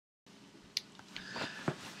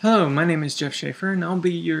Hello, my name is Jeff Shafer, and I'll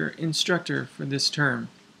be your instructor for this term.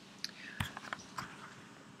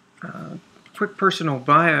 Quick personal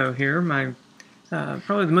bio here.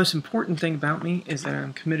 Probably the most important thing about me is that I'm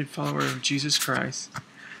a committed follower of Jesus Christ,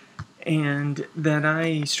 and that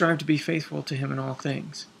I strive to be faithful to Him in all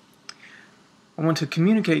things. I want to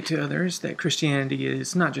communicate to others that Christianity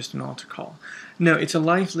is not just an altar call. No, it's a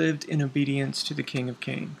life lived in obedience to the King of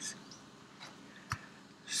Kings.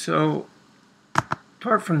 So,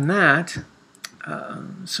 apart from that,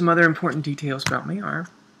 some other important details about me are,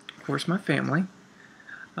 of course, my family.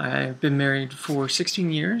 I've been married for 16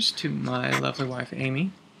 years to my lovely wife,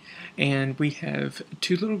 Amy, and we have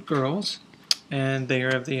two little girls, and they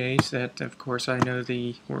are of the age that, of course, I know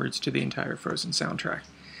the words to the entire Frozen soundtrack.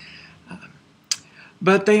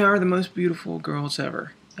 But they are the most beautiful girls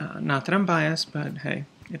ever. Not that I'm biased, but hey,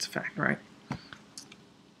 it's a fact, right?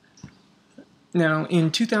 Now,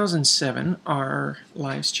 in 2007, our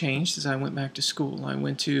lives changed as I went back to school. I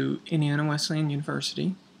went to Indiana Wesleyan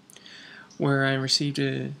University, where I received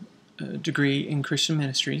a degree in Christian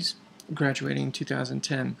Ministries, graduating in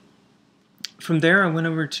 2010. From there, I went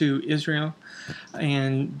over to Israel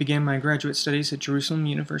and began my graduate studies at Jerusalem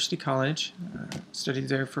University College. Studied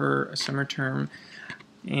there for a summer term,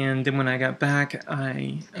 and then when I got back,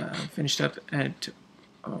 I finished up at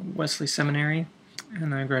Wesley Seminary,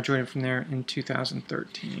 and I graduated from there in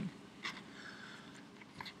 2013.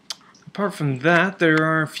 Apart from that, there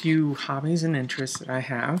are a few hobbies and interests that I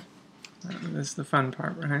have. This is the fun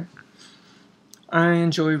part, right? I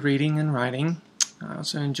enjoy reading and writing. I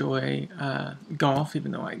also enjoy golf,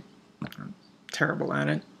 even though I'm terrible at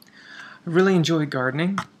it. I really enjoy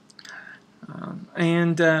gardening.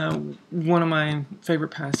 And one of my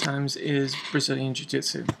favorite pastimes is Brazilian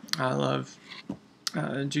Jiu-Jitsu. I love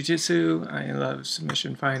Jiu-Jitsu. I love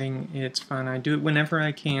submission fighting. It's fun. I do it whenever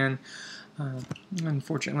I can.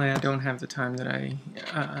 Unfortunately, I don't have the time that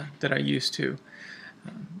I used to.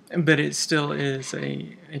 But it still is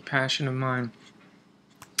a passion of mine.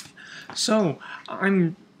 So,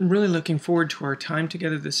 I'm really looking forward to our time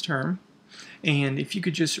together this term. And if you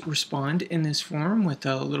could just respond in this form with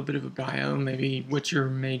a little bit of a bio, maybe what your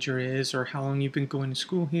major is or how long you've been going to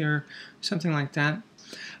school here, something like that,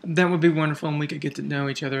 that would be wonderful, and we could get to know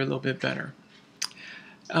each other a little bit better.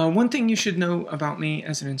 One thing you should know about me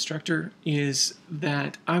as an instructor is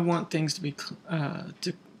that I want things to be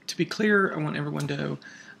clear. I want everyone to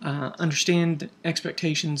understand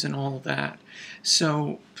expectations and all of that.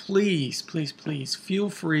 So please, please, please feel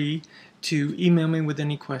free to email me with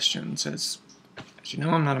any questions. As you know,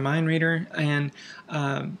 I'm not a mind reader, and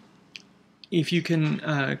if you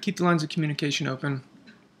can keep the lines of communication open,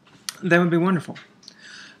 that would be wonderful.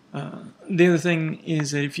 The other thing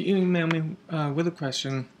is that if you email me with a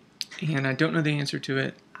question and I don't know the answer to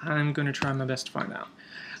it, I'm going to try my best to find out.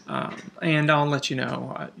 And I'll let you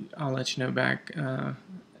know. I'll let you know back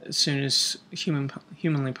as soon as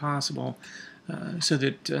humanly possible, so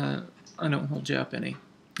that I don't hold you up any.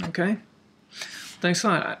 Okay? Thanks a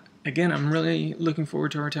lot. Again, I'm really looking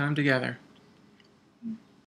forward to our time together.